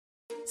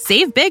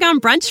Save big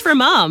on brunch for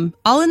mom,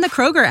 all in the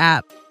Kroger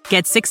app.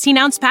 Get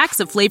 16-ounce packs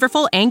of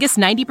flavorful Angus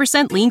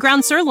 90% lean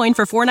ground sirloin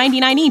for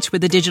 $4.99 each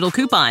with a digital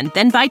coupon.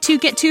 Then buy 2,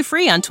 get 2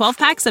 free on 12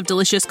 packs of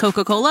delicious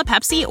Coca-Cola,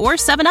 Pepsi, or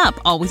 7-Up,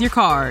 all with your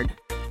card.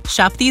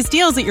 Shop these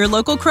deals at your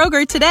local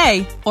Kroger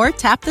today, or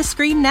tap the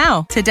screen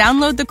now to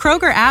download the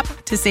Kroger app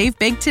to save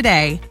big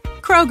today.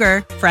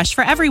 Kroger, fresh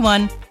for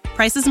everyone.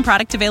 Prices and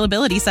product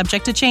availability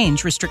subject to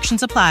change.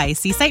 Restrictions apply.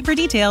 See site for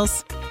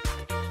details.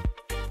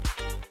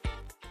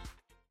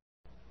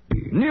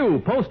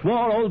 New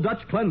post-war Old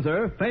Dutch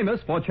cleanser, famous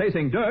for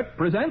chasing dirt,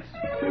 presents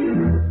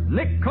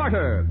Nick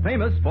Carter,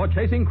 famous for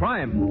chasing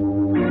crime.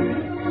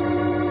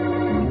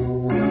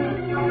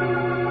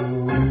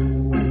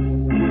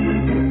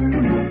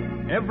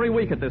 Every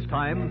week at this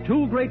time,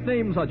 2 great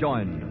names are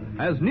joined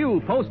as new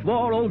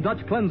post-war Old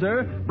Dutch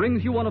cleanser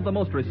brings you one of the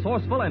most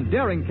resourceful and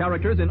daring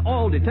characters in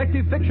all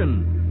detective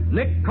fiction,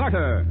 Nick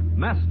Carter,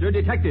 Master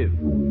Detective.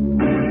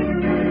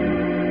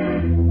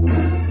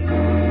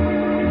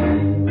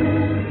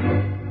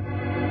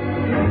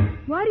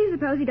 Why do you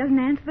suppose he doesn't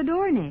answer the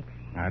door, Nick?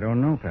 I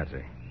don't know,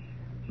 Patsy.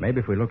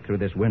 Maybe if we look through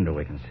this window,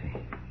 we can see.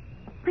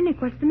 Well,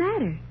 Nick, what's the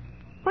matter?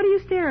 What are you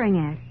staring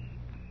at?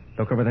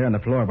 Look over there on the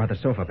floor by the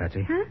sofa,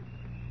 Patsy. Huh?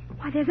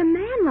 Why, there's a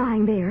man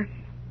lying there.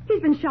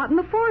 He's been shot in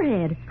the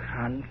forehead.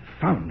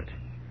 Confound it.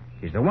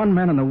 He's the one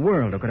man in the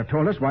world who could have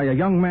told us why a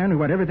young man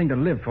who had everything to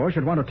live for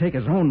should want to take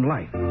his own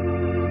life.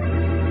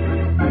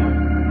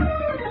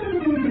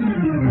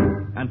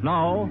 And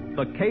now,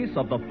 the case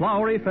of the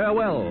Flowery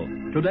Farewell.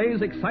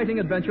 Today's exciting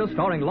adventure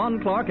starring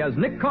Lon Clark as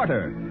Nick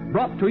Carter.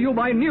 Brought to you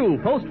by new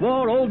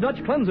post-war Old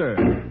Dutch cleanser.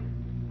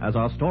 As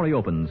our story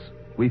opens,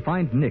 we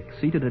find Nick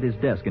seated at his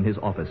desk in his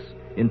office,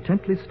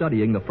 intently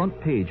studying the front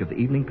page of the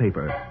evening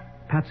paper.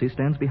 Patsy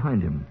stands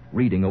behind him,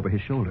 reading over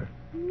his shoulder.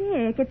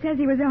 Nick, it says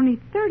he was only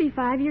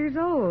 35 years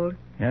old.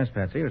 Yes,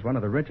 Patsy, he was one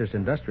of the richest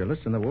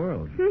industrialists in the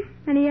world.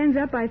 And he ends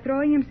up by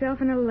throwing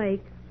himself in a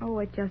lake. Oh,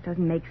 it just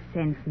doesn't make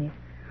sense, Nick.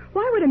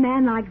 Why would a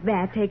man like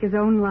that take his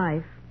own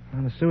life?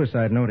 Well, the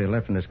suicide note he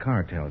left in his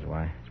car tells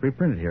why. It's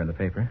reprinted here in the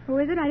paper. Oh,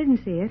 is it? I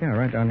didn't see it. Yeah,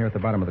 right down here at the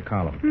bottom of the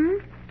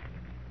column.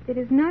 It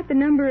is not the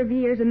number of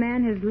years a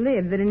man has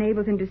lived that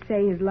enables him to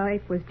say his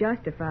life was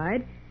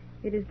justified.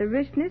 It is the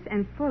richness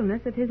and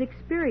fullness of his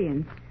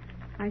experience.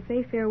 I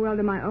say farewell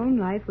to my own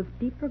life with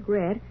deep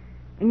regret,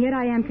 and yet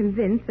I am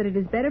convinced that it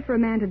is better for a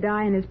man to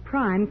die in his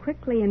prime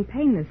quickly and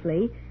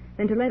painlessly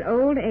than to let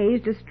old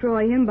age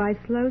destroy him by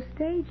slow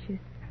stages.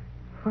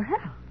 Well,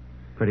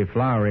 Pretty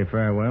flowery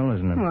farewell,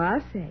 isn't it? well,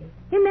 I'll say.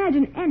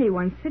 Imagine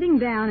anyone sitting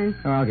down and...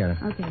 Oh, I'll get it.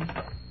 Okay.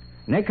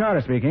 Nick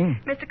Carter speaking.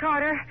 Mr.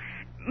 Carter,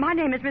 my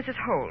name is Mrs.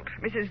 Holt.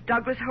 Mrs.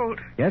 Douglas Holt.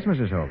 Yes,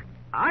 Mrs. Holt.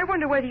 I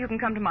wonder whether you can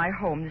come to my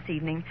home this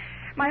evening.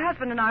 My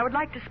husband and I would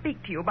like to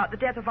speak to you about the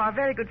death of our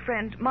very good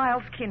friend,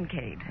 Miles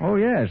Kincaid. Oh,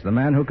 yes, the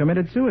man who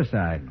committed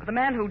suicide. The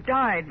man who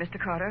died, Mr.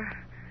 Carter.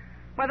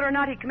 Whether or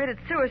not he committed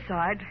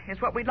suicide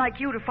is what we'd like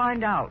you to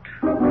find out.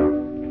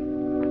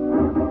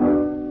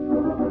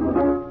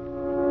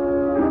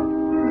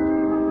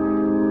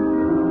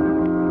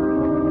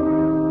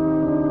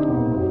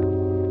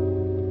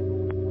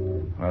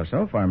 Well,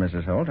 so far,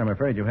 Mrs. Holt, I'm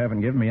afraid you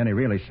haven't given me any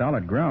really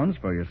solid grounds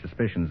for your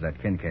suspicions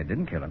that Kincaid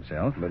didn't kill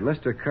himself. But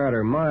Mr.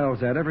 Carter, Miles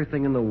had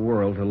everything in the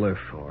world to live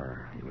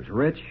for. He was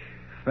rich,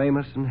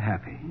 famous, and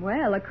happy.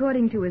 Well,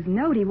 according to his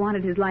note, he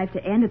wanted his life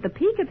to end at the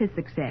peak of his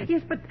success.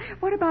 Yes, but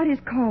what about his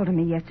call to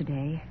me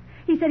yesterday?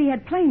 He said he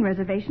had plane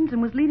reservations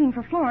and was leaving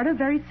for Florida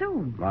very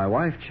soon. My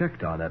wife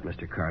checked on that,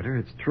 Mr. Carter.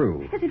 It's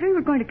true. As if he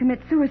were going to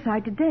commit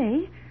suicide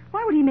today.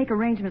 Why would he make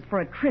arrangements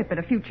for a trip at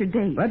a future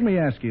date? Let me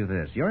ask you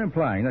this. You're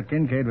implying that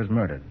Kincaid was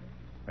murdered.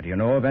 But do you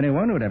know of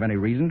anyone who would have any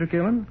reason to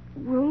kill him?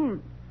 Well,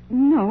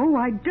 no,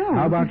 I don't.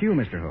 How about you,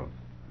 Mr. Holt?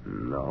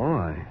 No,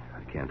 I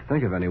can't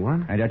think of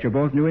anyone. And yet you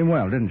both knew him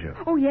well, didn't you?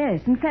 Oh,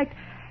 yes. In fact,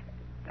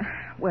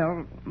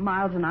 well,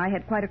 Miles and I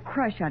had quite a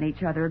crush on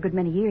each other a good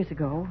many years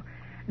ago.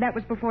 That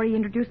was before he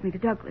introduced me to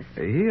Douglas.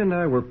 He and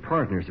I were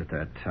partners at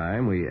that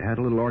time. We had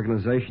a little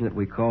organization that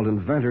we called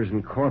Inventors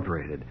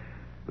Incorporated.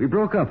 We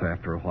broke up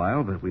after a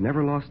while, but we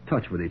never lost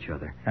touch with each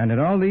other. And in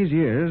all these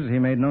years, he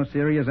made no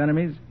serious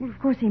enemies? Well, of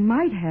course, he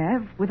might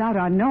have, without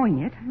our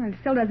knowing it. Well, it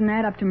still doesn't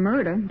add up to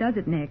murder, does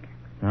it, Nick?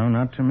 No,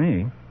 not to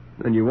me.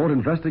 Then you won't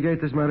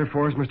investigate this matter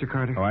for us, Mr.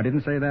 Carter? Oh, I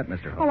didn't say that,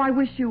 Mr. Holt. Oh, I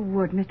wish you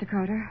would, Mr.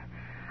 Carter.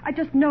 I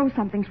just know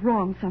something's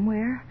wrong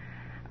somewhere.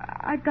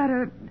 I've got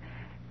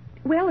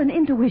an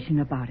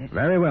intuition about it.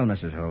 Very well,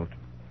 Mrs. Holt.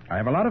 I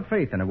have a lot of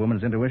faith in a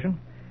woman's intuition.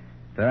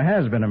 If there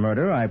has been a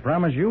murder, I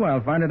promise you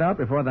I'll find it out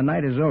before the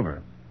night is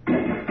over.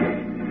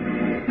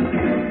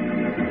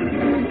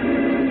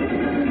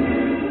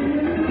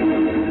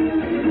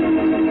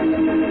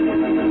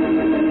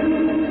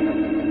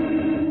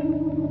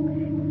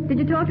 Did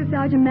you talk to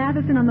Sergeant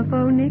Matheson on the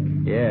phone, Nick?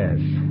 Yes,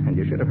 and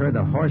you should have heard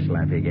the horse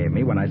laugh he gave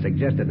me when I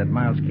suggested that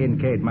Miles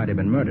Kincaid might have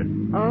been murdered.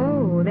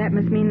 Oh, that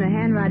must mean the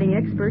handwriting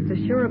experts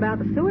are sure about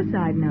the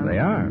suicide note. They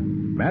are.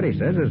 Matty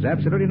says there's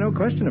absolutely no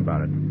question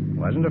about it. It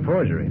wasn't a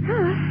forgery.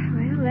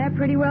 Well, that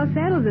pretty well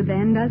settles it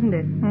then, doesn't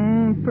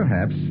it?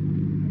 Perhaps.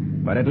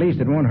 But at least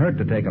it won't hurt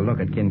to take a look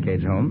at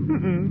Kincaid's home.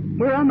 Mm-mm.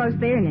 We're almost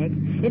there, Nick.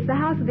 It's the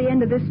house at the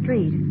end of this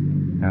street.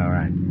 All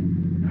right.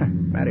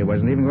 Matty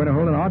wasn't even going to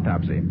hold an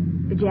autopsy.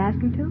 Did you ask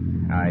him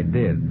to? I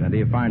did, and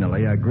he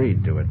finally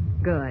agreed to it.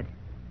 Good.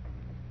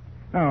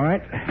 All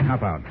right,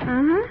 hop out.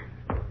 Uh-huh.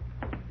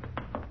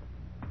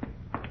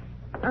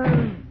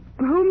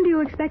 Whom do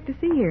you expect to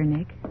see here,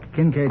 Nick?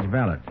 Kincaid's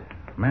valet,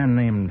 a man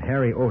named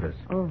Harry Otis.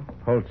 Oh.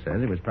 Holt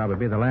says he was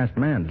probably the last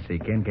man to see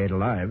Kincaid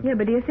alive. Yeah,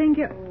 but do you think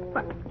you're...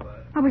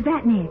 What was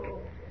that, Nick?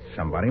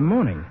 Somebody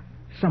moaning.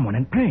 Someone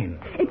in pain.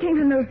 It came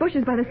from those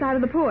bushes by the side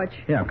of the porch.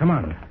 Yeah, come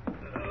on.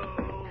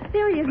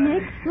 There he is,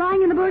 Nick,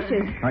 lying in the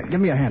bushes. All right, give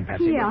me a hand,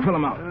 Patsy. Yeah. Pull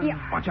him out. Yeah.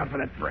 Watch out for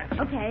that branch.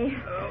 Okay.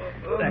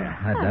 There,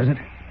 that does it.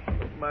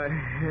 My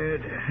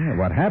head. Yeah,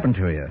 what happened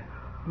to you?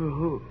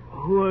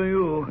 Who are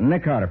you?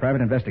 Nick Carter,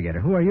 private investigator.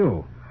 Who are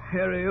you?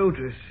 Harry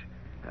Otis.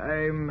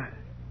 I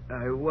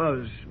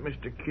was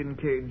Mr.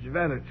 Kincaid's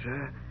valet,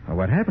 sir. Well,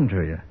 what happened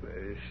to you?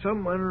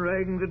 Someone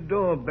rang the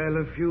doorbell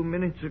a few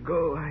minutes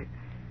ago.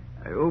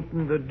 I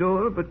opened the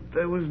door, but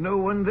there was no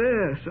one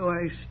there, so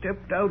I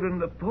stepped out on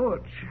the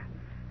porch.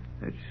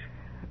 That's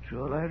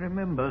all I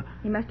remember.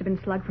 He must have been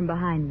slugged from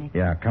behind, Nick.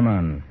 Yeah, come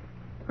on.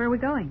 Where are we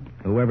going?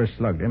 Whoever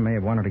slugged him may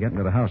have wanted to get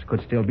into the house.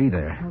 Could still be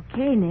there.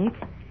 Okay, Nick.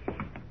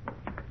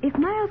 If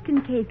Miles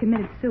Kincaid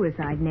committed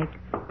suicide, Nick,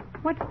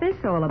 what's this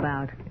all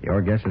about? Your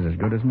guess is as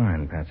good as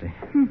mine, Patsy.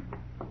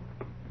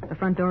 The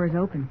front door is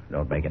open.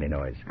 Don't make any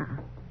noise.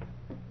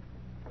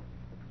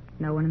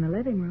 No one in the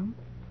living room.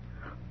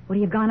 What,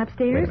 have you gone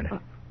upstairs? Wait a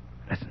minute.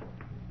 Listen.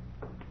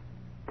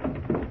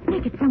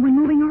 Nick, it's someone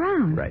moving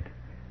around. Right.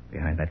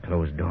 Behind that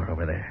closed door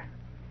over there.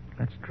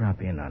 Let's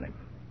drop in on him.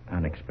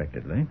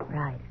 Unexpectedly.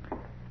 Right.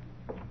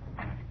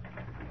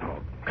 Oh,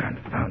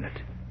 confound it.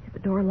 Is the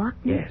door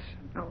locked, Nick? Yes.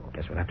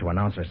 Guess we'll have to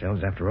announce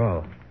ourselves after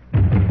all.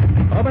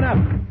 Open up!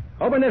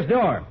 Open this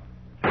door!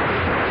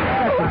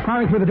 They're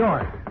firing through the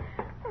door.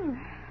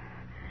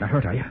 Not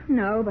hurt, are you?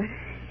 No, but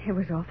it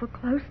was awful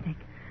close, Nick.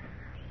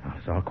 Oh,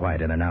 it's all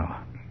quiet in there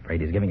now.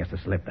 Afraid he's giving us the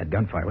slip. That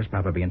gunfire was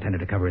probably intended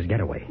to cover his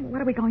getaway.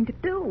 What are we going to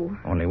do?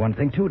 Only one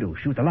thing to do.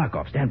 Shoot the lock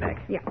off. Stand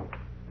back. Yeah.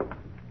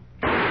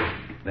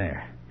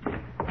 There.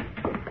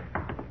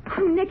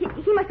 Oh, Nick,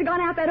 he must have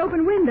gone out that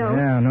open window.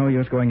 Yeah, no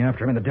use going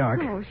after him in the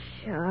dark. Oh,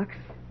 shucks.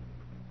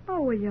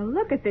 Oh, will you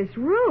look at this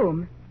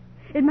room?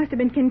 It must have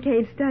been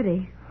Kincaid's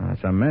study. Oh,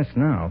 it's a mess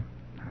now.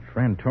 Our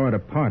friend tore it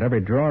apart. Every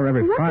drawer,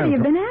 every What file. could he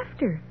have been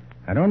after?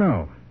 I don't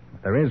know.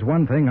 But there is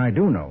one thing I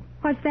do know.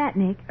 What's that,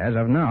 Nick? As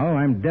of now,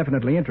 I'm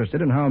definitely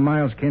interested in how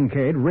Miles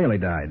Kincaid really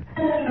died.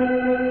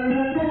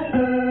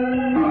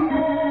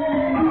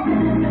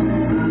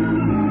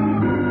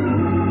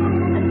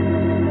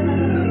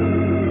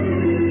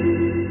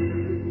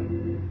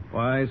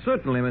 Why,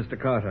 certainly, Mr.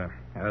 Carter.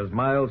 As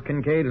Miles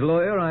Kincaid's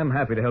lawyer, I'm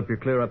happy to help you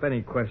clear up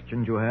any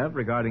questions you have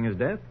regarding his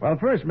death. Well,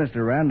 first,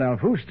 Mr. Randolph,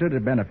 who stood to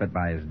benefit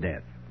by his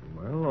death?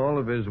 Well, all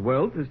of his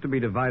wealth is to be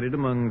divided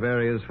among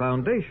various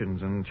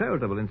foundations and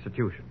charitable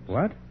institutions.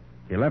 What?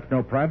 He left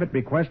no private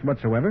bequest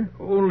whatsoever?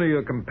 Only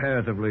a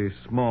comparatively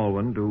small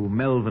one to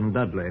Melvin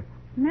Dudley.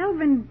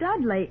 Melvin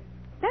Dudley.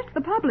 That's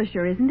the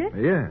publisher, isn't it?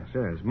 Yes.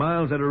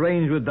 Miles had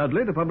arranged with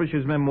Dudley to publish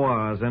his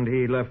memoirs, and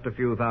he left a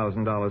few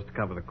 $1,000s to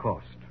cover the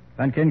cost.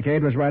 And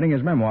Kincaid was writing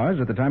his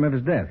memoirs at the time of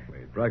his death. We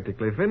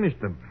practically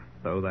finished them,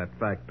 though that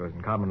fact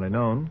wasn't commonly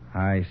known.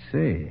 I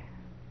see.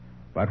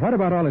 But what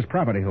about all his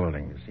property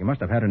holdings? He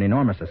must have had an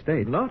enormous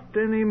estate. Not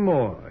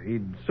anymore.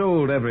 He'd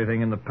sold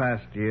everything in the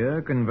past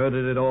year,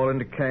 converted it all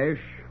into cash.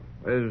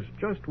 There's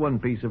just one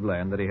piece of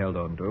land that he held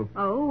on to.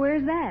 Oh,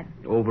 where's that?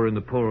 Over in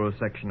the poorer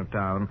section of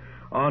town,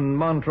 on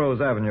Montrose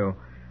Avenue.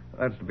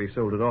 That's to be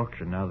sold at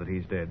auction now that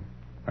he's dead.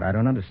 But I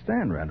don't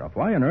understand, Randolph.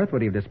 Why on earth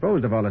would he have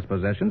disposed of all his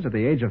possessions at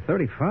the age of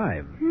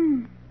 35?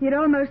 You'd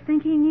almost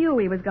think he knew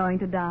he was going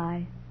to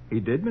die. He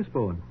did, Miss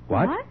Bowen.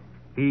 What?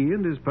 He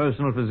and his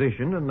personal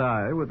physician and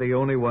I were the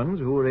only ones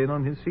who were in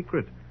on his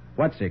secret.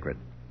 What secret?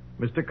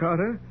 Mr.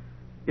 Carter,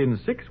 in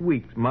 6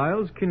 weeks,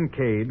 Miles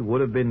Kincaid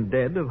would have been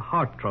dead of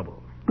heart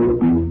trouble.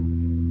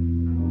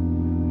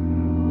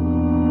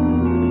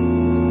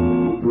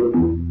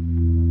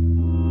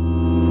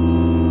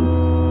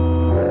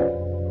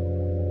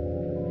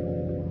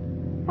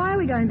 Why are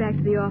we going back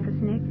to the office,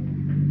 Nick?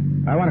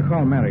 I want to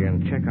call Mary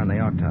and check on the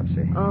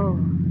autopsy. Oh.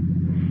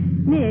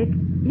 Nick,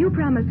 you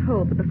promised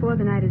Hope that before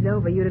the night is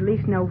over, you'd at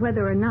least know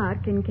whether or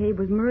not Kincaid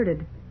was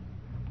murdered.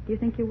 Do you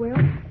think you will?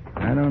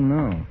 I don't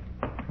know.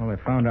 All we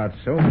found out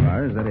so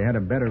far is that he had a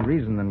better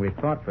reason than we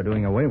thought for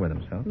doing away with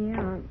himself.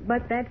 Yeah,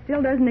 but that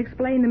still doesn't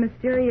explain the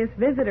mysterious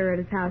visitor at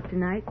his house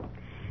tonight.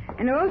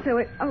 And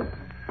also, Oh,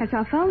 that's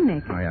our phone,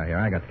 Nick. Oh, yeah, here,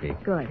 I got the key.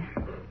 Good.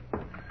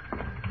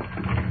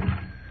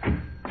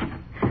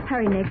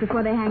 Hurry, Nick,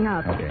 before they hang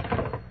up. Okay.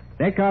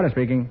 Nick Carter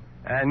speaking.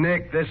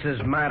 Nick, this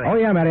is Matty. Oh,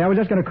 yeah, Matty, I was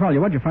just going to call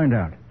you. What'd you find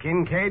out?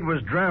 Kincaid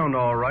was drowned,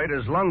 all right.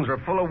 His lungs are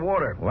full of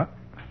water. What?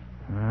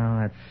 Well,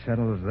 that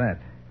settles that.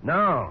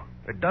 No,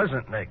 it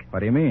doesn't, Nick. What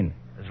do you mean?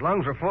 His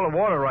lungs are full of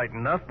water right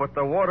enough, but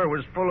the water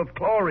was full of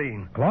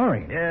chlorine.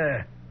 Chlorine?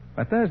 Yeah.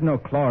 But there's no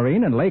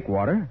chlorine in lake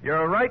water.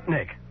 You're right,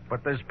 Nick.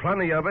 But there's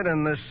plenty of it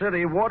in the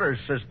city water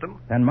system.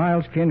 Then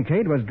Miles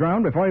Kincaid was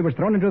drowned before he was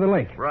thrown into the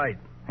lake. Right.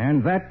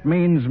 And that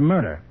means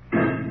murder.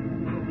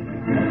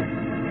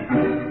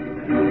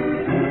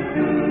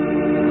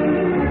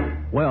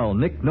 Well,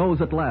 Nick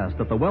knows at last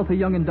that the wealthy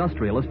young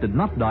industrialist did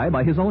not die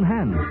by his own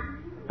hand.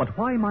 But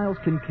why Miles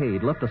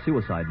Kincaid left a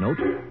suicide note,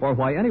 or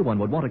why anyone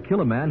would want to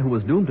kill a man who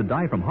was doomed to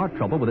die from heart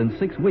trouble within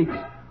 6 weeks,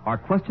 are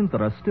questions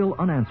that are still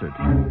unanswered.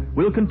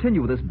 We'll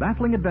continue this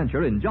baffling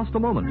adventure in just a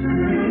moment.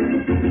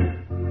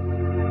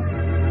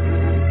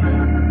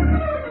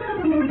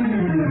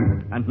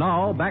 And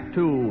now, back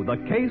to The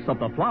Case of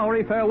the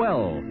Flowery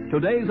Farewell.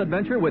 Today's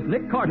adventure with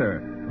Nick Carter,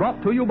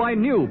 brought to you by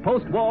new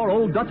post-war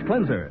Old Dutch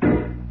Cleanser.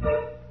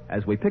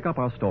 As we pick up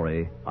our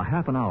story, a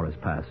half an hour has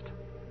passed.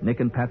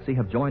 Nick and Patsy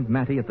have joined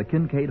Mattie at the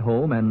Kincaid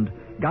home and,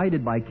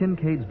 guided by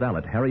Kincaid's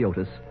valet, Harry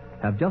Otis,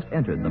 have just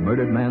entered the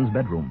murdered man's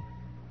bedroom.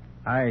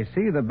 I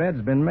see the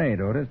bed's been made,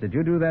 Otis. Did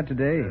you do that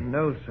today?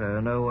 No, sir.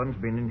 No one's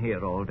been in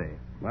here all day.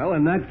 Well,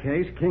 in that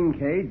case,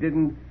 Kincaid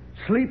didn't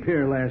sleep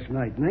here last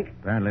night, Nick.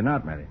 Apparently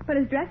not, Mattie. But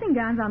his dressing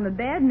gown's on the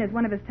bed, and there's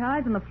one of his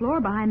ties on the floor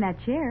behind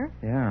that chair.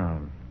 Yeah.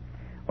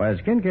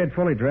 Was Kincaid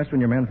fully dressed when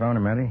your men found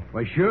him, Mattie?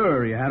 Well,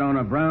 sure. He had on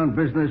a brown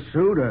business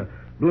suit, a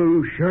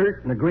blue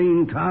shirt, and a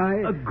green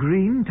tie. A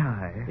green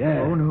tie?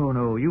 Yeah. Oh,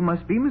 no. You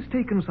must be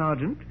mistaken,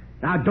 Sergeant.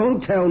 Now,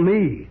 don't tell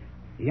me.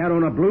 He had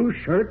on a blue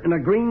shirt and a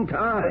green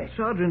tie. But,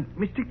 Sergeant,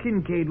 Mr.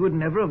 Kincaid would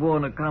never have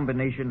worn a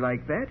combination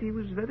like that. He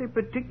was very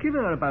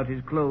particular about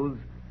his clothes.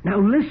 Now,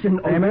 listen,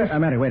 Otis. Hey,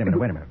 Mattie, wait a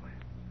minute.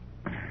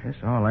 This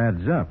all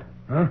adds up.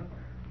 Huh?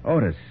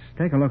 Otis,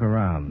 take a look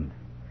around.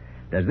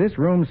 Does this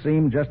room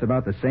seem just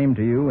about the same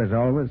to you as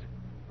always?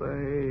 Why,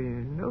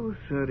 no,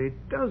 sir,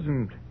 it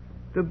doesn't.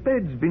 The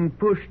bed's been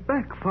pushed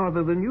back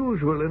farther than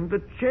usual, and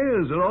the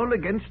chairs are all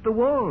against the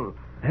wall.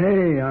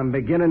 Hey, I'm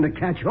beginning to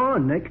catch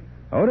on, Nick.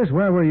 Otis,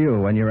 where were you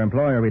when your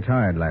employer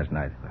retired last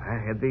night? I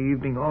had the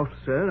evening off,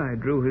 sir. I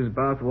drew his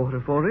bath water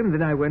for him,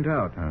 then I went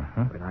out.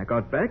 Uh-huh. When I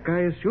got back,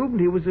 I assumed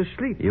he was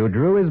asleep. You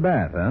drew his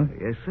bath, huh?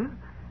 Yes, sir.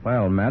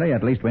 Well, Mattie,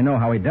 at least we know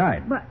how he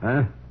died. But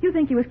Huh? you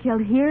think he was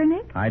killed here,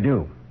 Nick? I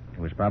do.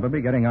 He was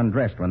probably getting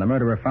undressed when the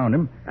murderer found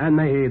him. And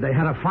they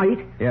had a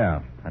fight?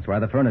 Yeah, that's why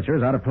the furniture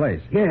is out of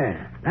place.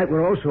 Yeah, that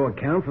would also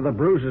account for the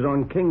bruises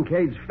on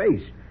Kincaid's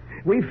face.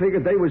 We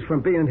figured they was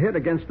from being hit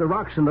against the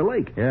rocks in the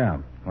lake. Yeah.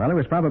 Well, he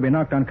was probably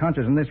knocked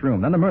unconscious in this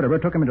room. Then the murderer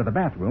took him into the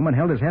bathroom and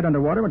held his head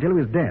underwater until he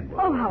was dead.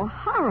 Oh, how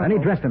horrible. Then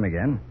he dressed him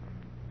again.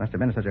 Must have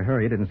been in such a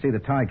hurry he didn't see the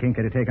tie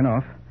Kincaid had taken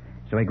off.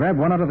 So he grabbed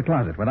one out of the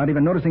closet without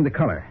even noticing the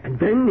color. And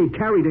then he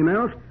carried him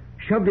out,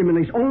 shoved him in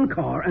his own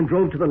car, and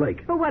drove to the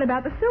lake. But what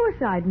about the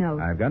suicide note?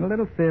 I've got a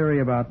little theory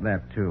about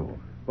that, too.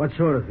 What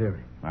sort of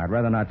theory? I'd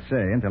rather not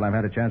say until I've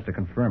had a chance to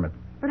confirm it.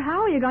 But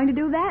how are you going to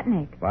do that,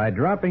 Nick? By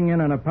dropping in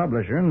on a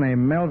publisher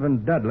named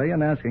Melvin Dudley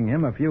and asking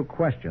him a few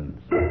questions.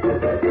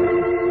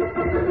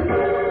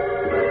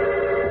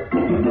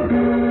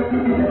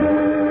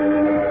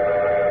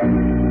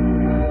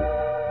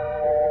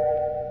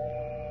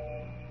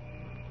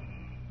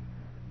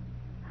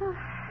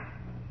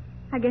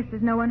 I guess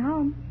there's no one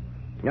home.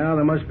 No,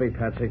 there must be,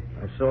 Patsy.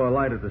 I saw a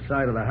light at the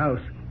side of the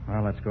house.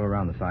 Well, let's go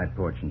around the side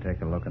porch and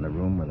take a look in the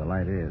room where the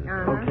light is.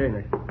 Okay,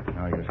 Nick.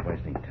 Oh, you're just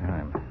wasting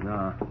time.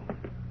 No.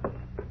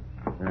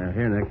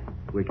 Here, Nick.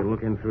 We can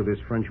look in through this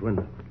French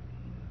window.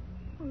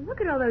 Oh,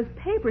 look at all those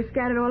papers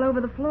scattered all over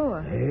the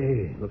floor.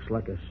 Hey, looks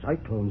like a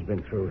cyclone's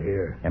been through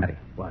here. Hey, Mattie.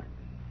 What?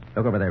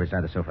 Look over there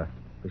beside the sofa.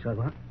 Beside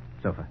what?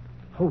 Sofa.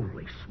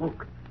 Holy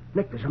smoke.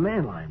 Nick, there's a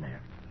man lying there.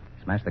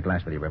 Smash the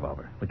glass with your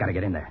revolver. We gotta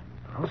get in there.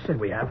 I'll say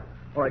we have.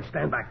 All right,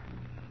 stand back.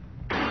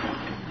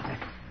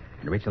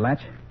 Can you reach the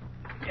latch?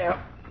 Yeah,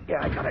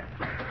 I got it.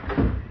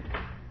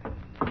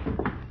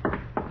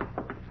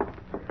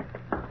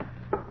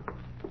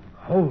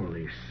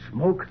 Holy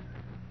smoke.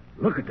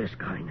 Look at this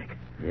guy, Nick.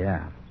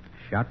 Yeah.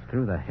 Shot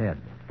through the head.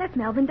 That's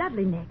Melvin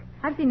Dudley, Nick.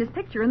 I've seen his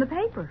picture in the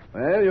paper.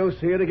 Well, you'll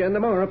see it again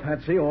tomorrow,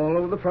 Patsy, all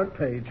over the front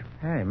page.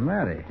 Hey,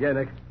 Mattie. Yeah,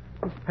 Nick.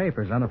 These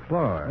papers on the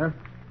floor. Huh?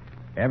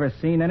 Ever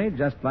seen any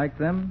just like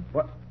them?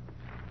 What?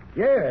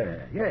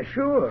 Yeah,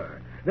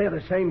 sure. They're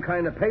the same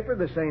kind of paper,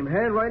 the same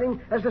handwriting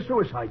as the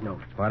suicide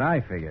note. What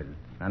I figured.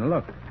 And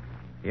look,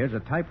 here's a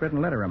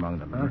typewritten letter among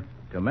them. Huh?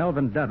 To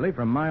Melvin Dudley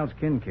from Miles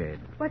Kincaid.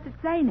 What's it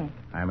say, Nick?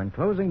 I'm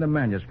enclosing the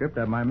manuscript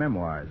of my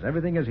memoirs.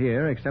 Everything is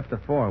here except the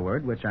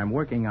foreword, which I'm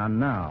working on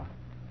now.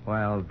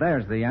 Well,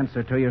 there's the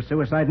answer to your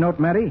suicide note,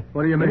 Mattie.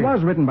 What do you mean? It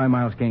was written by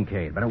Miles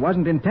Kincaid, but it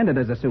wasn't intended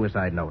as a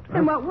suicide note.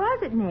 Then what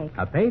was it, Nick?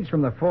 A page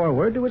from the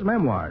foreword to his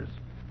memoirs.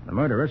 The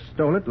murderer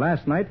stole it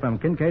last night from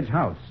Kincaid's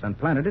house and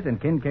planted it in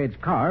Kincaid's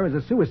car as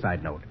a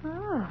suicide note.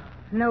 Oh,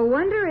 no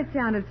wonder it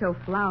sounded so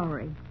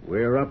flowery.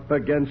 We're up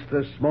against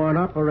a smart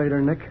operator,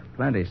 Nick.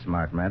 Plenty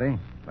smart, Mattie.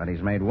 But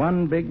he's made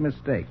one big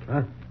mistake.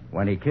 Huh?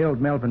 When he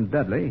killed Melvin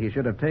Dudley, he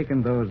should have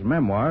taken those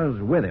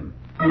memoirs with him.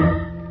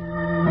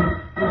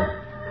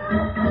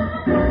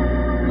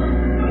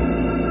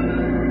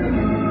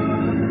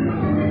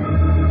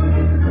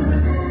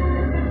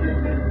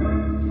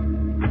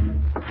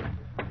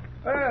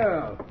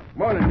 Well,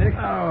 morning, Nick.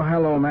 Oh,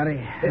 hello,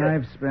 Mattie.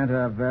 I've spent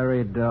a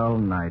very dull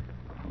night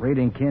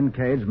reading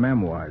Kincaid's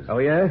memoirs. Oh,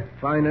 yeah?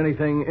 Find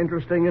anything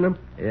interesting in them?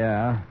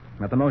 Yeah,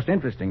 but the most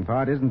interesting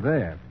part isn't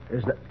there.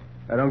 Is that...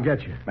 I don't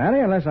get you. Matty,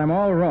 unless I'm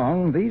all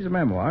wrong, these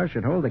memoirs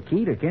should hold the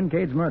key to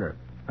Kincaid's murder.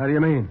 How do you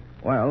mean?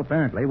 Well,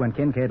 apparently, when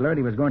Kincaid learned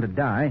he was going to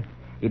die,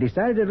 he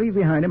decided to leave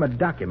behind him a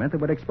document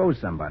that would expose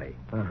somebody.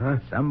 Uh-huh.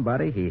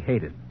 Somebody he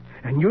hated.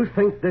 And you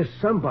think this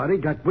somebody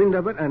got wind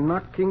of it and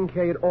knocked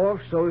Kincaid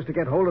off so as to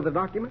get hold of the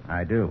document?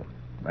 I do.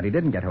 But he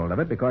didn't get hold of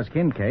it because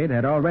Kincaid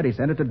had already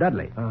sent it to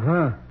Dudley.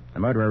 Uh-huh. The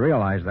murderer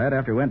realized that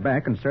after he went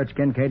back and searched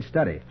Kincaid's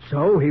study.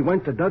 So he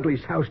went to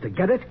Dudley's house to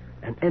get it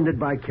and ended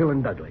by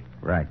killing Dudley.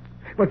 Right.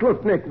 But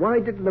look, Nick, why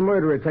didn't the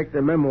murderer take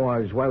the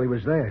memoirs while he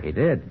was there? He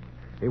did.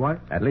 He what?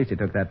 At least he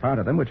took that part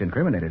of them which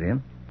incriminated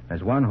him.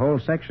 There's one whole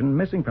section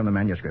missing from the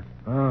manuscript.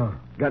 Oh.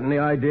 Got any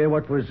idea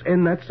what was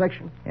in that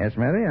section? Yes,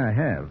 Mary, I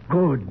have.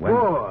 Good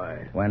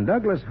boy. When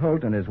Douglas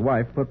Holt and his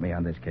wife put me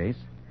on this case,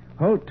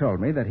 Holt told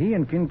me that he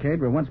and Kincaid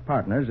were once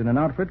partners in an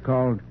outfit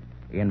called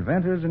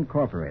Inventors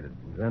Incorporated.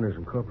 Inventors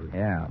Incorporated?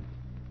 Yeah.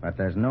 But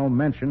there's no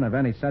mention of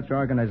any such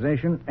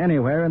organization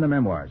anywhere in the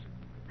memoirs.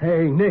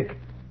 Hey, Nick.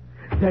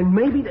 Then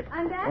maybe that...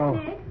 I'm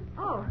back, Nick.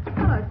 Oh,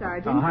 hello,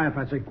 Sergeant. Hi,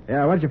 Patsy.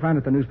 Yeah, what did you find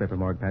at the newspaper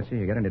morgue, Patsy?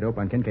 You got any dope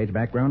on Kincaid's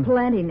background?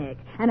 Plenty, Nick.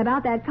 And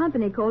about that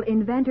company called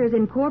Inventors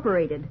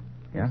Incorporated.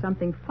 Yeah? There's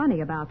something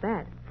funny about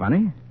that.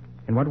 Funny?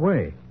 In what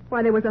way?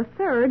 Why, there was a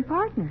third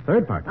partner.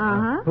 Third partner?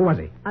 Uh-huh. Who was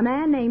he? A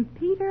man named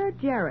Peter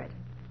Jarrett.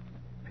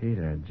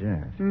 Peter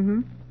Jarrett.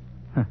 Mm-hmm.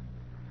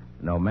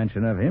 No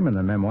mention of him in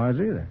the memoirs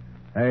either.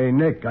 Hey,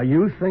 Nick, are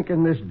you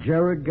thinking this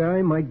Jarrett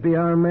guy might be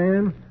our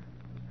man?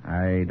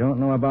 I don't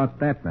know about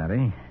that,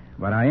 Matty.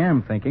 But I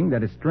am thinking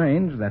that it's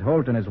strange that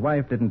Holt and his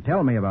wife didn't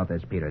tell me about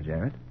this Peter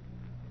Jarrett.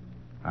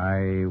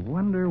 I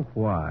wonder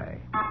why.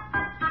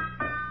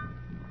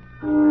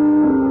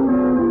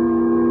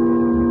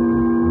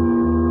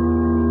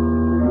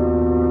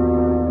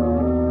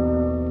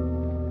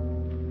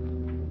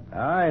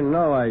 I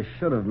know I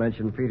should have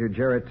mentioned Peter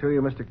Jarrett to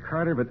you, Mr.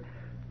 Carter, but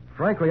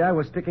frankly, I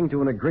was sticking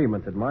to an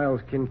agreement that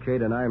Miles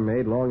Kincaid and I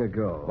made long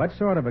ago. What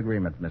sort of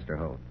agreement, Mr.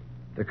 Holt?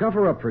 To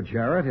cover up for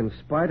Jarrett in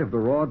spite of the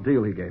raw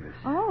deal he gave us.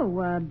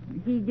 Oh,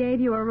 he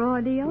gave you a raw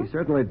deal? He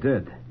certainly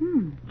did.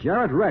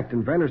 Jarrett wrecked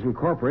Inventors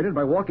Incorporated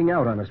by walking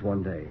out on us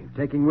one day,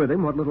 taking with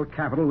him what little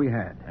capital we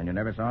had. And you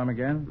never saw him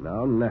again?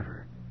 No,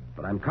 never.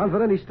 But I'm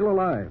confident he's still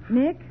alive.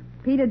 Nick,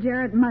 Peter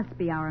Jarrett must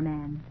be our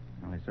man.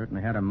 Well, he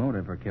certainly had a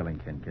motive for killing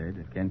Kincaid.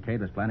 If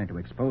Kincaid was planning to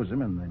expose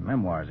him in the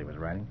memoirs he was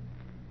writing.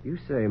 You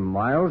say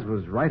Miles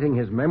was writing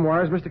his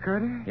memoirs, Mr.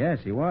 Carter? Yes,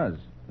 he was.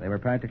 They were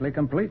practically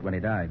complete when he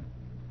died.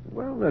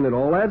 Well, then it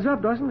all adds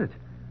up, doesn't it?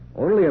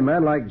 Only a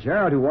man like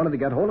Jarrett who wanted to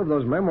get hold of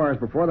those memoirs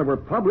before they were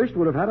published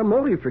would have had a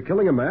motive for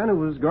killing a man who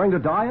was going to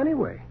die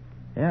anyway.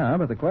 Yeah,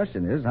 but the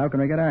question is, how can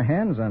we get our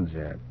hands on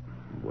Jarrett?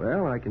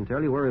 Well, I can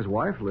tell you where his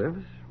wife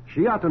lives.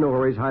 She ought to know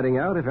where he's hiding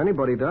out, if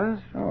anybody does.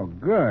 Oh,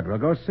 good. We'll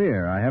go see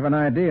her. I have an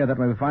idea that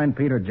when we find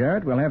Peter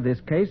Jarrett, we'll have this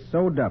case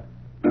sewed up.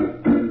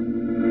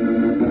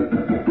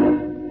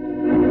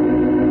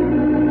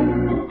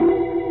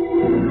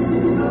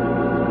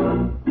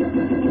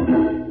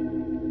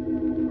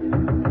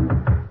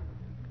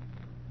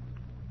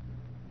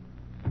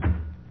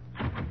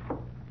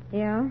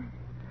 Yeah?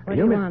 What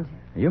do you want?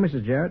 Are you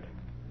Mrs. Jarrett?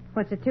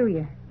 What's it to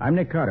you? I'm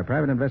Nick Carter,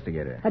 private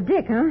investigator. A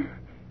dick, huh?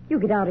 You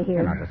get out of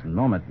here. Now, just a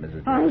moment,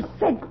 Mrs. Jarrett. I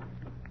said,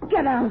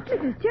 get out.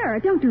 Mrs.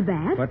 Jarrett, don't do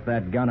that. Put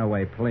that gun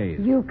away, please.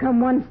 You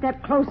come one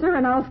step closer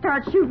and I'll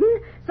start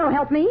shooting. So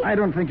help me. I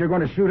don't think you're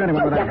going to shoot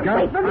anyone with that Get gun.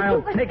 away from me.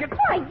 I'll take it.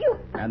 Why, you...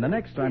 And the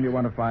next time you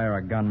want to fire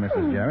a gun,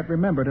 Mrs. Jarrett,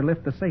 remember to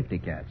lift the safety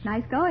catch.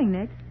 Nice going,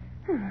 Nick.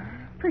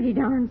 Pretty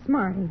darn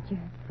smart, ain't you?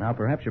 Now,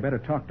 perhaps you better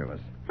talk to us.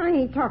 I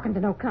ain't talking to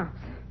no cops.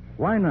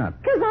 Why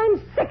not? 'Cause I'm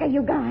sick of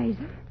you guys.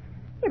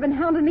 You've been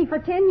hounding me for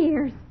 10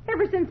 years,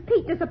 ever since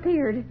Pete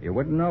disappeared. You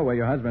wouldn't know where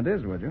your husband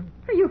is, would you?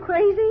 Are you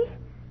crazy?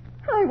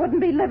 I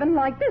wouldn't be living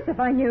like this if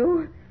I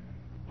knew.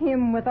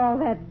 Him with all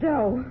that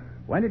dough.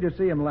 When did you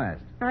see him last?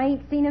 I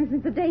ain't seen him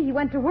since the day he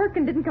went to work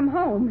and didn't come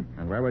home.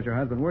 And where was your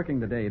husband working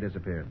the day he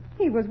disappeared?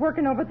 He was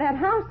working over at that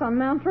house on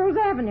Montrose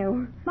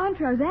Avenue.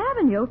 Montrose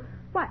Avenue?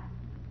 Why,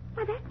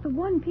 that's the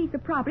one piece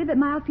of property that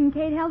Miles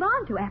Kincaid held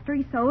on to after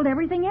he sold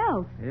everything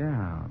else.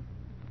 Yeah.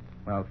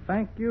 Well,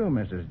 thank you,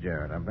 Mrs.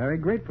 Jarrett. I'm very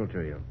grateful to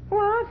you.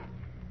 What?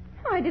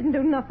 I didn't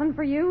do nothing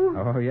for you.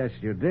 Oh, yes,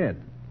 you did.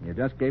 You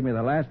just gave me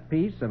the last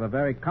piece of a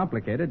very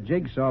complicated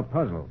jigsaw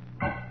puzzle.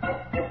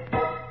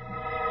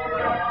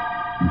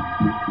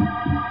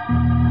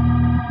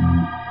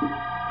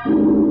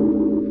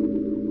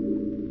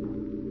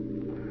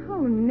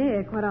 Oh,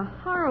 Nick, what a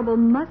horrible,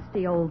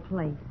 musty old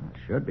place. It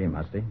should be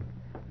musty.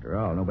 After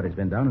all, nobody's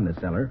been down in the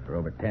cellar for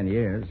over 10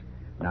 years.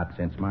 Not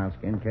since Miles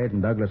Kincaid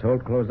and Douglas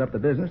Holt closed up the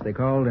business they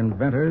called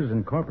Inventors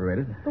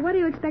Incorporated. But what do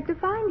you expect to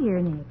find here,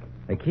 Nick?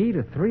 The key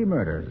to 3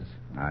 murders,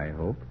 I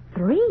hope.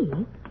 3?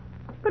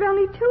 But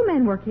only 2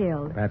 men were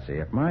killed. Patsy,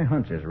 if my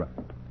hunch is right...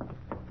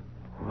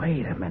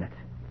 Wait a minute.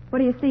 What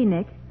do you see,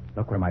 Nick?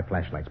 Look where my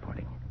flashlight's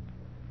pointing.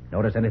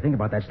 Notice anything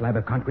about that slab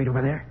of concrete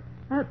over there?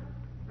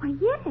 Why,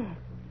 yes.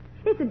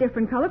 It's a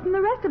different color from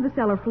the rest of the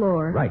cellar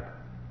floor. Right.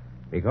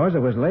 Because it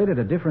was laid at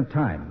a different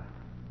time.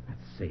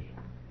 Let's see.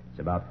 It's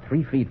about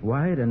 3 feet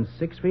wide and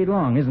 6 feet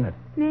long, isn't it?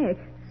 Nick,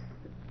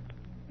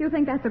 you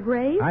think that's a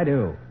grave? I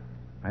do.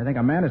 I think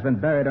a man has been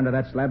buried under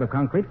that slab of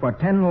concrete for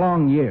 10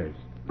 long years.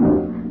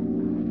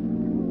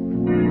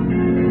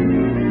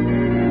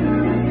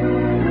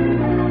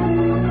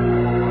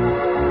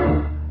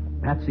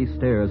 Patsy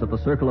stares at the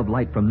circle of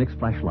light from Nick's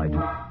flashlight.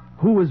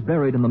 Who is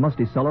buried in the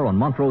musty cellar on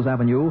Montrose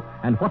Avenue,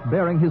 and what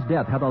bearing his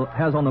death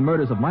has on the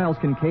murders of Miles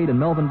Kincaid and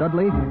Melvin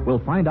Dudley, we'll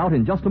find out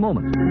in just a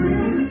moment.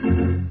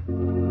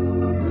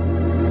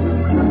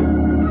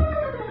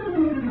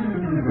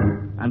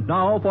 And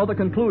now for the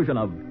conclusion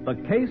of The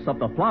Case of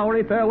the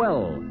Flowery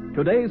Farewell.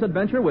 Today's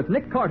adventure with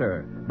Nick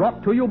Carter,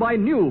 brought to you by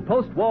new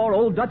post-war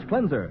Old Dutch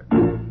Cleanser.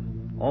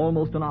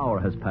 Almost an hour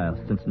has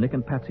passed since Nick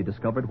and Patsy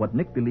discovered what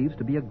Nick believes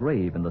to be a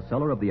grave in the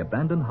cellar of the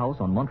abandoned house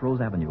on Montrose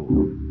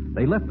Avenue.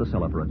 They left the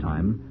cellar for a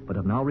time, but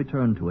have now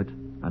returned to it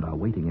and are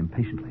waiting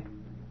impatiently.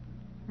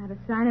 Not a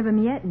sign of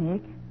him yet,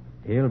 Nick.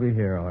 He'll be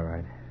here, all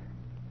right.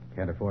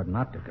 Can't afford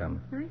not to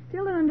come. I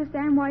still don't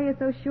understand why you're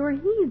so sure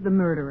he's the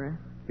murderer.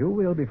 You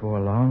will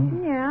before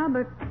long. Yeah,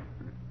 but...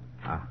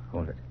 Ah,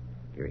 hold it.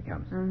 Here he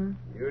comes.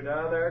 You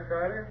down there,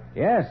 Carter?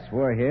 Yes,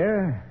 we're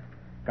here.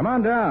 Come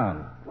on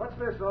down. What's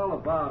this all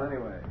about,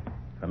 anyway?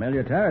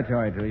 Familiar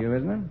territory to you,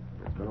 isn't it?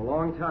 It's been a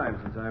long time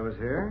since I was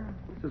here.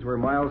 This is where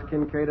Miles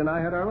Kincaid and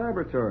I had our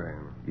laboratory.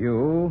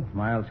 You,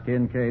 Miles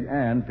Kincaid,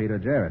 and Peter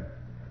Jarrett.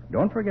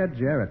 Don't forget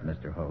Jarrett,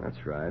 Mr. Holt.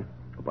 That's right.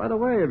 Oh, by the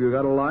way, have you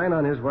got a line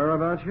on his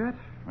whereabouts yet?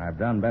 I've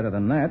done better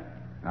than that.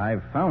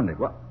 I've found him.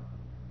 What?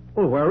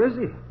 Well, where is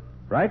he?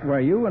 Right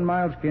where you and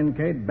Miles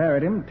Kincaid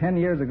buried him 10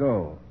 years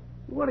ago.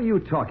 What are you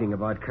talking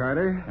about,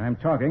 Carter? I'm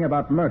talking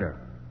about murder.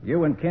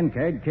 You and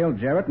Kincaid killed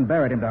Jarrett and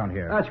buried him down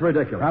here. That's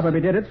ridiculous.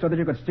 Probably did it so that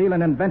you could steal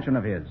an invention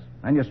of his.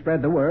 And you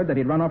spread the word that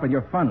he'd run off with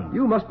your funds.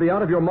 You must be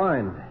out of your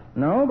mind.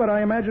 No, but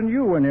I imagine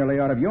you were nearly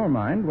out of your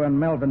mind when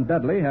Melvin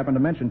Dudley happened to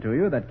mention to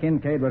you that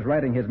Kincaid was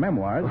writing his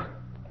memoirs.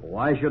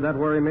 Why should that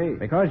worry me?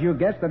 Because you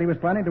guessed that he was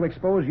planning to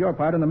expose your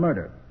part in the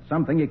murder.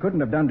 Something he couldn't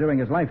have done during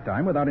his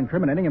lifetime without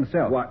incriminating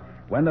himself. What?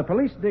 When the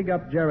police dig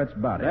up Jarrett's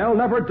body... They'll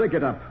never dig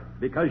it up,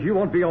 because you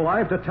won't be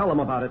alive to tell them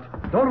about it.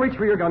 Don't reach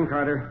for your gun,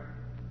 Carter.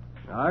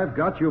 I've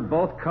got you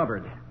both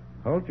covered.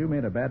 Holt, you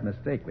made a bad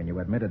mistake when you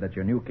admitted that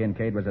you knew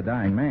Kincaid was a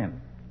dying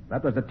man.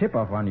 That was a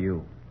tip-off on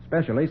you,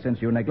 especially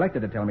since you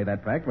neglected to tell me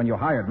that fact when you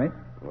hired me.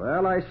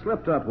 Well, I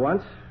slipped up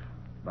once,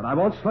 but I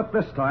won't slip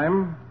this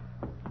time.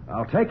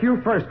 I'll take you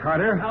first,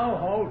 Carter. No,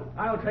 Holt.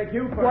 I'll take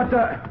you first. What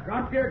the...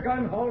 Drop your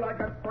gun, Holt. I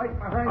got fight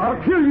behind you.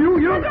 I'll kill you,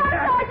 you...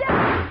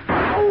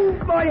 Oh,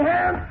 my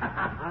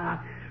hand!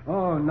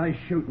 Oh, nice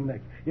shooting,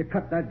 Nick. You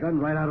cut that gun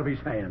right out of his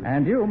hand.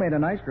 And you made a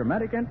nice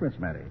dramatic entrance,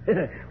 Matty.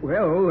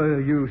 Well,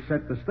 you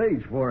set the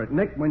stage for it,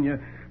 Nick, when you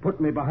put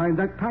me behind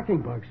that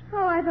packing box.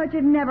 Oh, I thought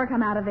you'd never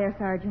come out of there,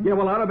 Sergeant. Yeah,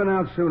 well, I'd have been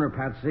out sooner,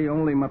 Patsy,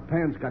 only my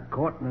pants got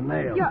caught in a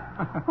nail.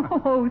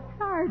 Oh,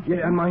 Sergeant.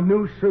 Yeah, and my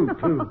new suit,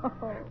 too.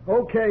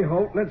 Okay,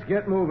 Holt, let's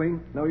get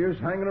moving. No use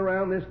hanging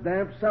around this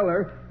damp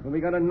cellar when we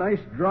got a nice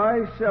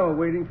dry cell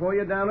waiting for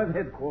you down at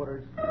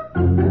headquarters.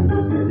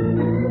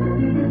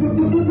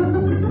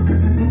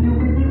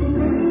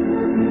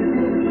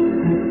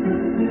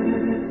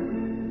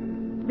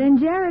 Then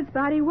Jarrett's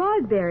body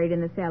was buried in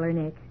the cellar,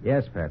 Nick.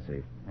 Yes,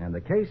 Patsy. And the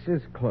case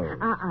is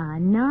closed.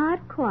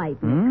 Not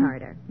quite, Miss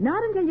Carter.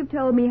 Not until you've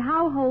told me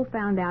how Holt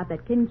found out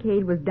that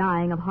Kincaid was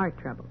dying of heart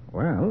trouble.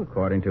 Well,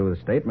 according to the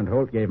statement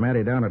Holt gave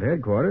Matty down at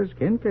headquarters,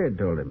 Kincaid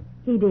told him.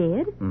 He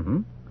did?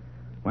 Mm-hmm.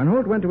 When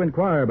Holt went to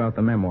inquire about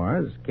the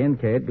memoirs,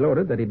 Kincaid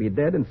gloated that he'd be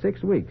dead in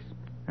 6 weeks,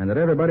 and that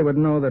everybody would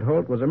know that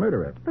Holt was a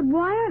murderer. But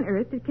why on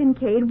earth did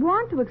Kincaid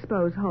want to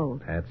expose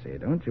Holt? Patsy,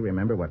 don't you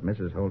remember what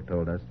Mrs. Holt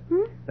told us?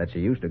 That she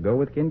used to go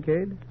with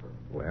Kincaid?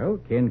 Well,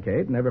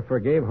 Kincaid never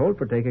forgave Holt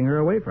for taking her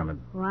away from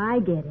him. Well, I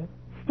get it.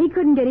 He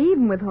couldn't get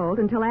even with Holt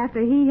until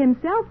after he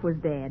himself was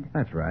dead.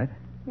 That's right.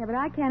 Yeah, but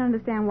I can't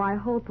understand why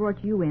Holt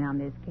brought you in on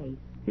this case.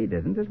 He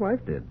didn't. His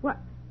wife did. What?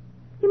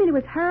 You mean it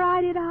was her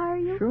idea to hire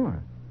you?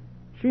 Sure.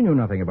 She knew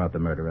nothing about the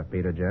murder of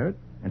Peter Jarrett,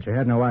 and she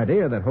had no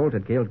idea that Holt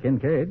had killed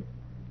Kincaid.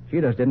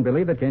 She just didn't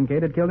believe that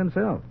Kincaid had killed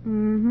himself.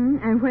 Mm-hmm.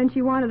 And when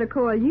she wanted to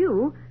call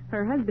you,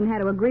 her husband had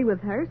to agree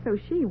with her so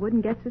she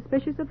wouldn't get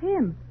suspicious of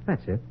him.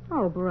 That's it.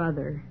 Oh,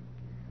 brother.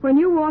 When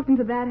you walked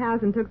into that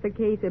house and took the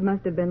case, it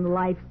must have been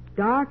life's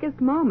darkest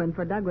moment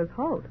for Douglas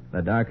Holt.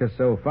 The darkest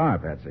so far,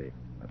 Patsy.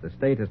 But the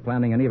state is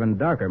planning an even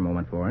darker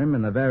moment for him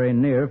in the very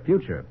near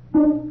future.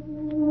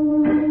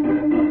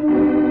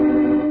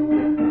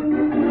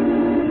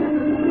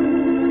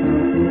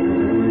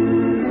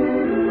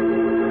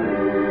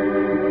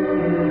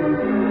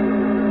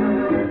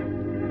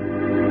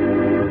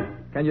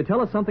 Can you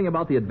tell us something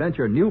about the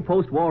adventure new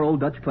post-war Old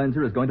Dutch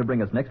Cleanser is going to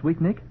bring us next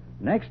week, Nick?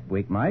 Next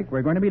week, Mike,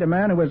 we're going to meet a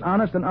man who was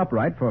honest and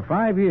upright for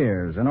 5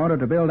 years in order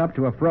to build up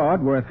to a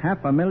fraud worth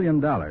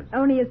 $500,000.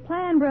 Only his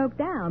plan broke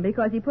down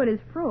because he put his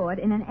fraud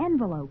in an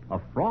envelope. A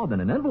fraud in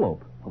an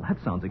envelope? Well,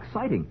 that sounds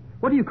exciting.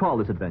 What do you call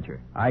this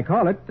adventure? I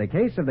call it The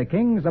Case of the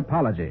King's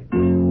Apology.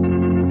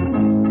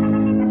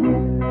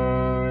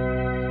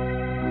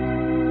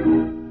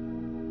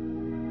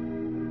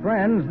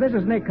 friends.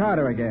 This is Nick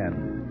Carter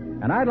again.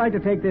 And I'd like to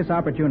take this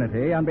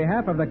opportunity on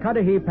behalf of the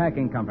Cudahy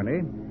Packing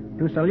Company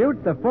to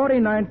salute the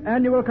 49th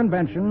Annual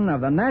Convention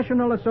of the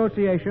National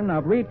Association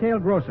of Retail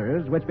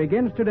Grocers, which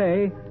begins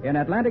today in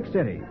Atlantic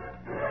City.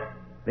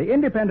 The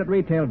independent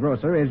retail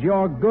grocer is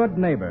your good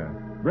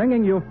neighbor,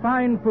 bringing you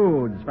fine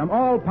foods from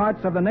all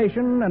parts of the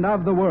nation and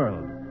of the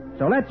world.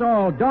 So let's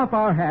all doff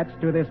our hats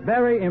to this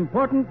very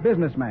important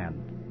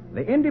businessman,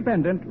 the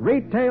independent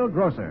retail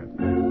grocer.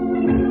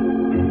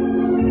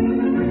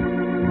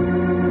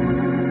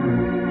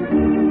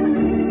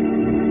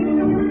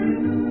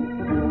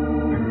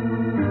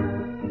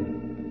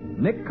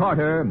 Nick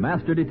Carter,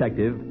 Master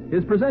Detective,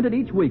 is presented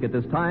each week at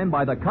this time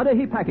by the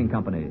Cudahy Packing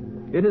Company.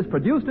 It is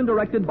produced and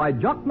directed by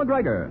Jock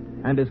McGregor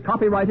and is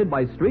copyrighted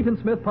by Street and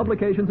Smith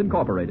Publications,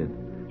 Incorporated.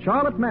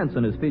 Charlotte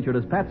Manson is featured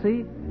as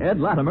Patsy. Ed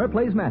Latimer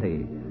plays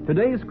Matty.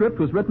 Today's script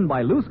was written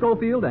by Lou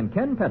Schofield and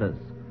Ken Pettis.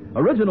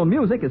 Original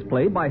music is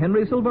played by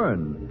Henry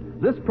Silverne.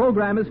 This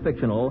program is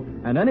fictional,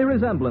 and any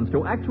resemblance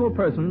to actual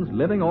persons,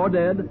 living or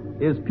dead,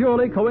 is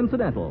purely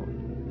coincidental.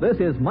 This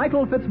is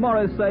Michael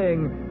Fitzmaurice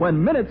saying,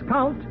 when minutes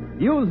count,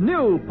 use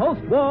new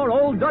post-war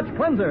Old Dutch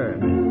cleanser.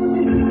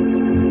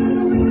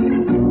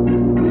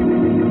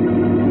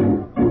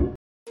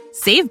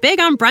 Save big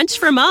on brunch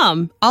for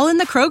Mom, all in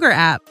the Kroger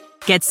app.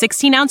 Get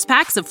 16-ounce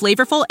packs of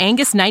flavorful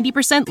Angus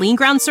 90% lean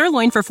ground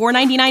sirloin for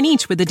 $4.99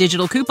 each with a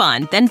digital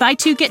coupon. Then buy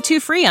 2, get 2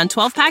 free on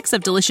 12 packs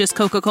of delicious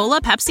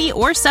Coca-Cola, Pepsi,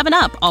 or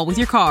 7-Up, all with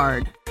your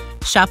card.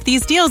 Shop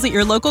these deals at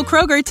your local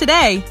Kroger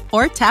today,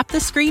 or tap the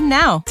screen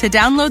now to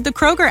download the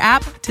Kroger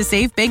app to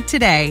save big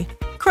today.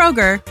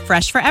 Kroger,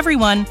 fresh for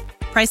everyone.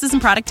 Prices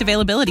and product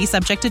availability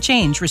subject to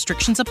change.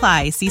 Restrictions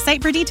apply. See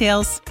site for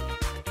details.